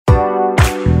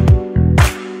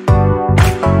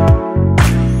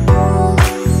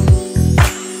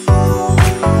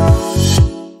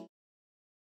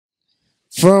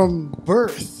From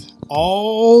birth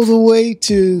all the way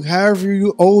to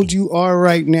however old you are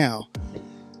right now,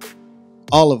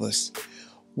 all of us,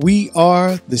 we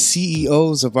are the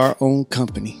CEOs of our own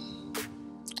company.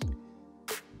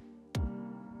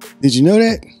 Did you know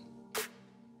that?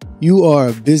 You are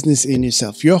a business in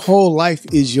yourself. Your whole life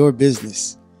is your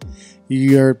business. You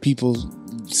hear people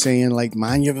saying like,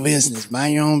 mind your business,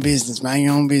 mind your own business, mind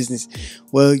your own business.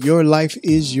 Well, your life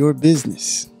is your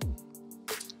business.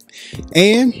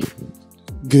 And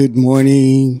good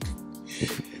morning.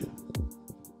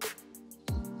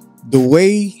 The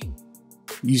way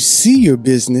you see your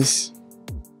business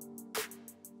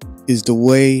is the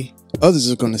way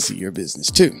others are going to see your business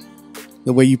too.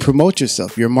 The way you promote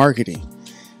yourself, your marketing,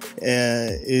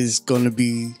 is going to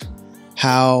be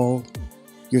how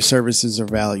your services are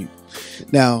valued.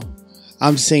 Now,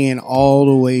 I'm saying all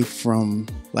the way from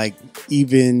like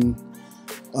even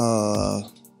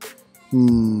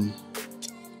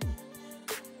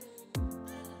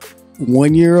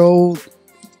 1-year-old,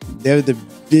 they're the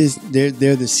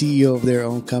CEO of their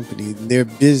own company. Their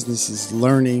business is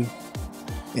learning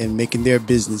and making their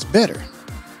business better.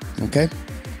 Okay.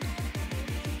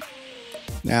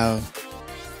 Now,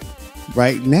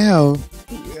 right now,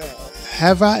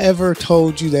 have I ever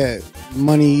told you that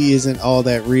money isn't all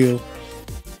that real?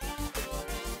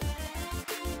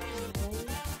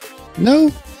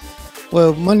 No?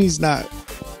 Well, money's not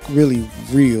really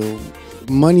real.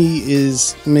 Money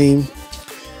is,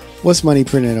 what's money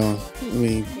printed on?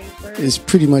 Paper. It's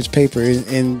pretty much paper.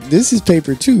 And this is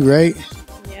paper too, right?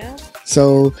 Yeah.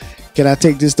 So, can I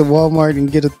take this to Walmart and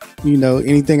get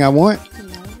anything I want?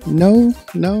 No.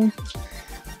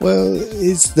 Well,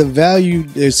 it's the value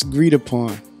that's agreed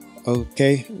upon.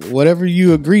 Okay. Whatever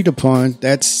you agreed upon,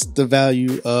 that's the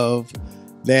value of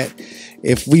that.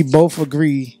 If we both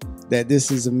agree that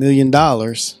this is $1 million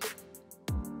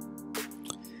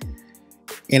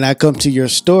and I come to your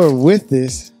store with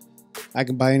this, I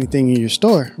can buy anything in your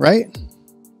store, right?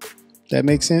 That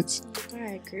makes sense?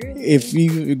 I agree with you. If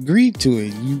you agreed to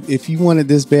it, if you wanted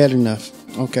this bad enough.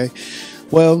 Okay.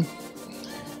 Well,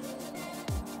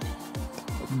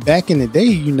 back in the day,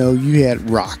 you had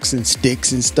rocks and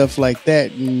sticks and stuff like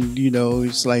that. And,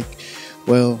 it's like,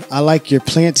 well, I like your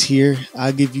plants here.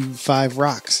 I'll give you 5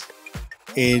 rocks.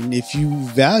 And if you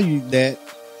value that,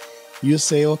 you'll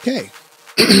say, okay.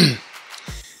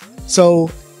 So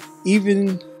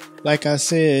even like I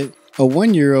said, a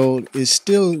 1-year-old is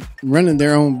still running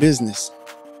their own business.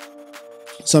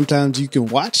 Sometimes you can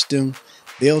watch them.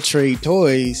 They'll trade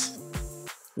toys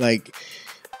like,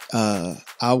 I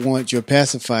want your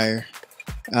pacifier.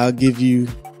 I'll give you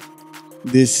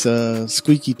this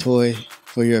squeaky toy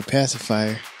for your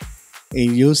pacifier.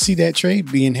 And you'll see that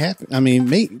trade being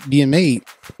made.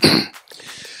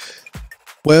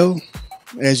 Well,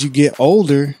 as you get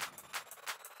older,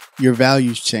 your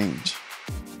values change.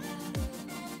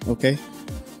 Okay?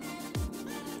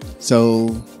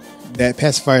 So that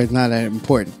pacifier is not that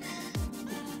important.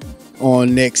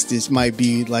 On next, this might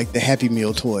be like the Happy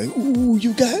Meal toy. Ooh,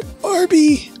 you got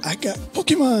Barbie. I got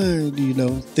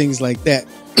Pokemon. Things like that.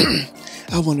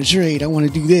 I want to trade. I want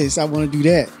to do this. I want to do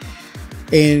that.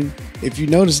 And if you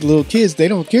notice, little kids, they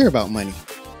don't care about money.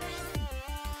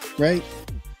 Right?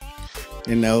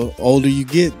 The older you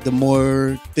get, the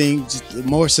more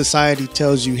society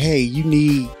tells you, hey, you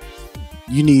need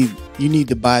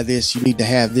to buy this. You need to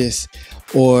have this.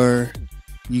 Or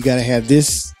you got to have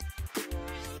this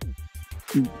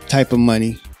type of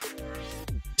money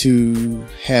to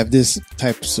have this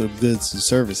types of goods and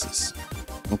services.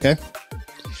 Okay.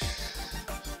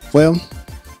 Well,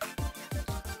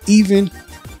 even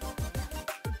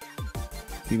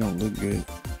you don't look good.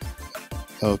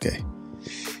 Okay.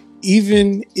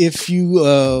 Even if you,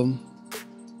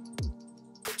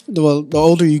 the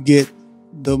older you get,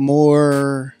 the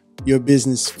more your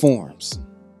business forms.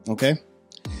 Okay.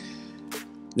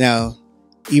 Now,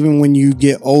 even when you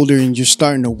get older and you're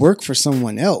starting to work for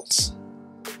someone else,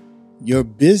 your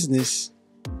business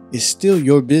is still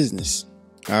your business.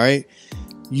 All right.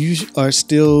 You are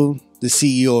still the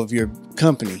CEO of your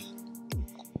company,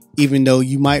 even though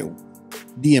you might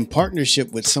be in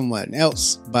partnership with someone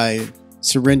else by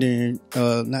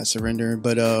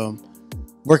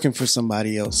working for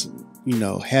somebody else,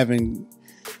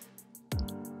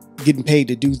 getting paid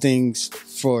to do things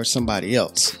for somebody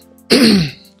else.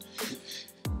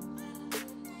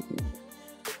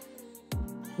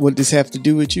 What does this have to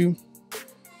do with you?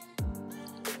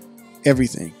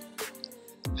 Everything.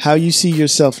 How you see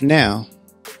yourself now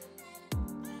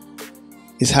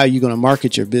is how you're going to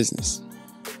market your business.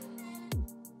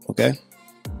 Okay?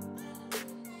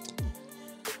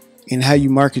 And how you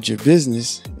market your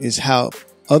business is how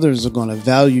others are going to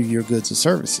value your goods or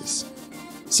services.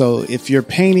 So if you're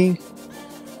painting,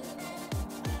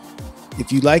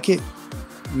 if you like it,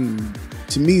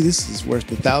 to me, this is worth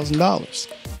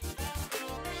 $1,000.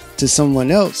 To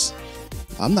someone else,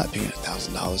 I'm not paying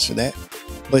 $1,000 for that.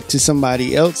 But to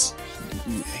somebody else,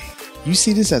 you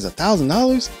see this as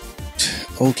 $1,000?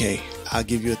 Okay, I'll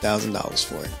give you $1,000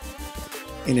 for it.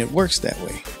 And it works that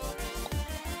way.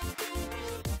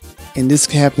 And this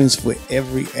happens with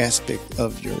every aspect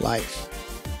of your life.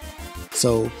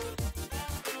 So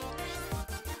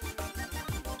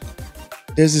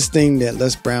there's this thing that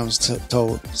Les Brown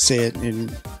said,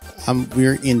 and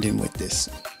we're ending with this.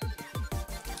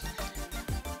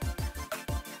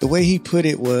 The way he put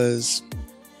it was,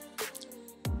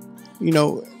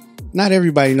 not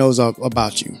everybody knows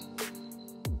about you,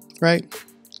 right?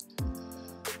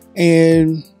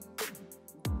 And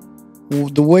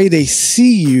the way they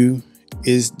see you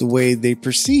is the way they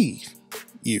perceive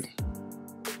you.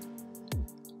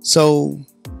 So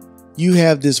you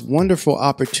have this wonderful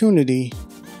opportunity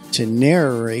to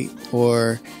narrate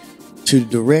or to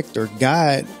direct or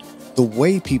guide the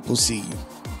way people see you.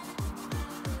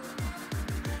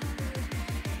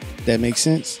 That makes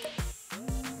sense?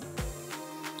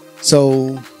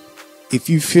 So if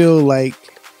you feel like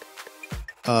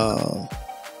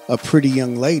a pretty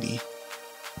young lady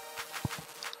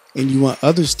and you want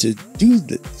others to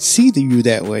see you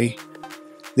that way,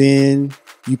 then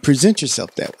you present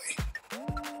yourself that way.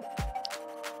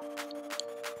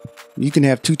 You can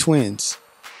have two twins,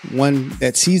 one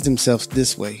that sees themselves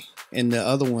this way and the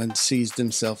other one sees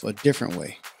themselves a different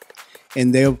way,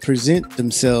 and they'll present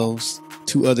themselves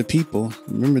to other people.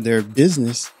 Remember, their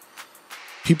business.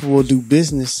 People will do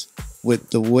business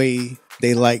with the way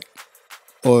they like,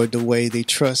 or the way they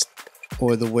trust,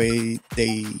 or the way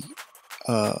they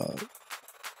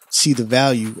see the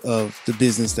value of the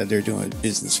business that they're doing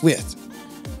business with.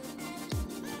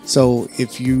 So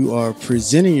if you are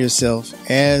presenting yourself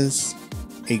as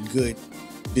a good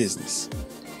business,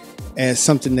 as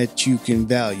something that you can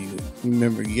value.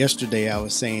 Remember, yesterday I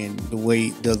was saying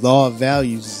the law of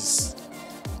values is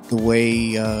the way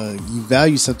you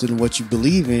value something, what you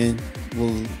believe in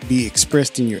will be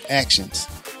expressed in your actions.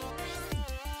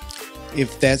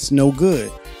 If that's no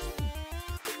good,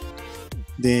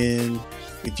 then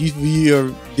if you view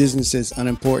your business as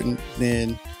unimportant,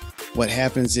 then what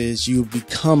happens is you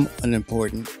become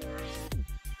unimportant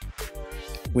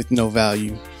with no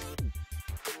value,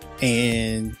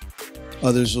 and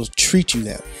others will treat you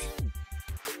that way.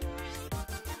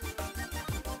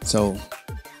 So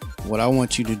what I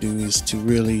want you to do is to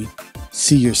really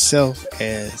see yourself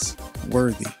as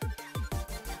worthy.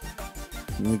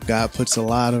 God puts a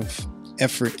lot of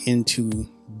effort into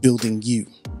building you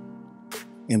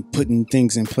and putting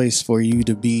things in place for you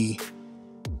to be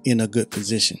in a good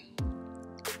position.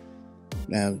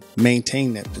 Now,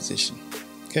 maintain that position.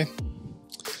 Okay?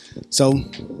 So,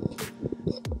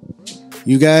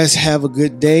 you guys have a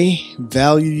good day.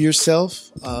 Value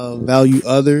yourself. Value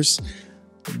others.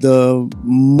 The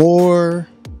more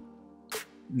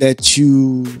that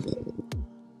you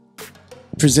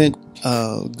present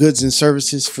goods and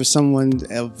services for someone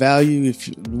of value,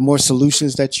 the more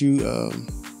solutions that you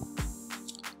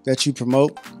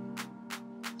promote,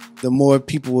 the more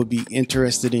people will be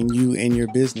interested in you and your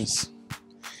business.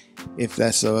 If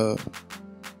that's a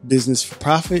business for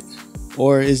profit,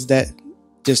 or is that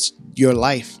just your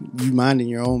life, you minding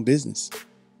your own business,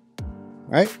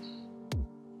 right?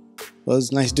 Well,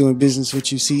 it's nice doing business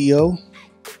with you, CEO.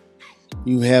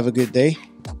 You have a good day.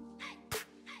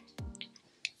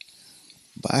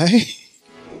 Bye.